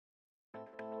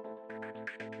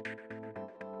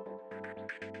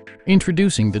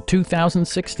Introducing the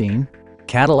 2016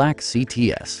 Cadillac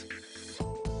CTS.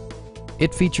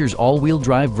 It features all-wheel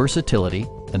drive versatility,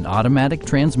 an automatic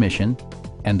transmission,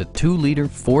 and a 2-liter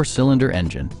 4-cylinder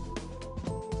engine.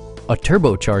 A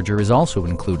turbocharger is also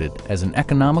included as an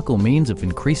economical means of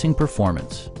increasing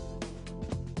performance.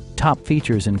 Top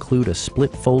features include a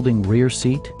split folding rear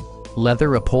seat,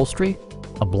 leather upholstery,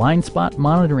 a blind spot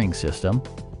monitoring system,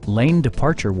 lane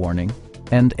departure warning,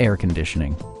 and air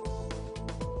conditioning.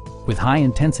 With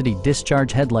high-intensity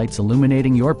discharge headlights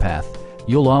illuminating your path,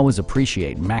 you'll always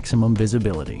appreciate maximum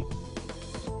visibility.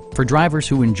 For drivers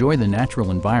who enjoy the natural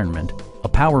environment, a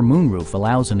power moonroof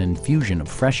allows an infusion of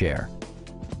fresh air.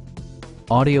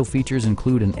 Audio features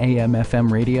include an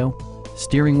AM/FM radio,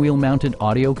 steering wheel mounted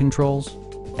audio controls,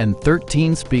 and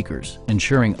 13 speakers,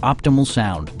 ensuring optimal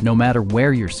sound no matter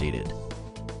where you're seated.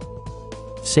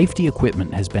 Safety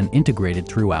equipment has been integrated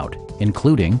throughout,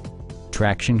 including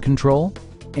traction control,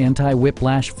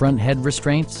 anti-whiplash front head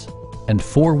restraints, and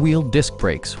 4-wheel disc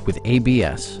brakes with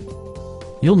ABS.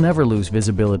 You'll never lose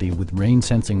visibility with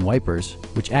rain-sensing wipers,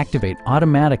 which activate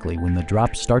automatically when the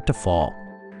drops start to fall.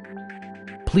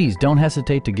 Please don't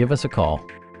hesitate to give us a call.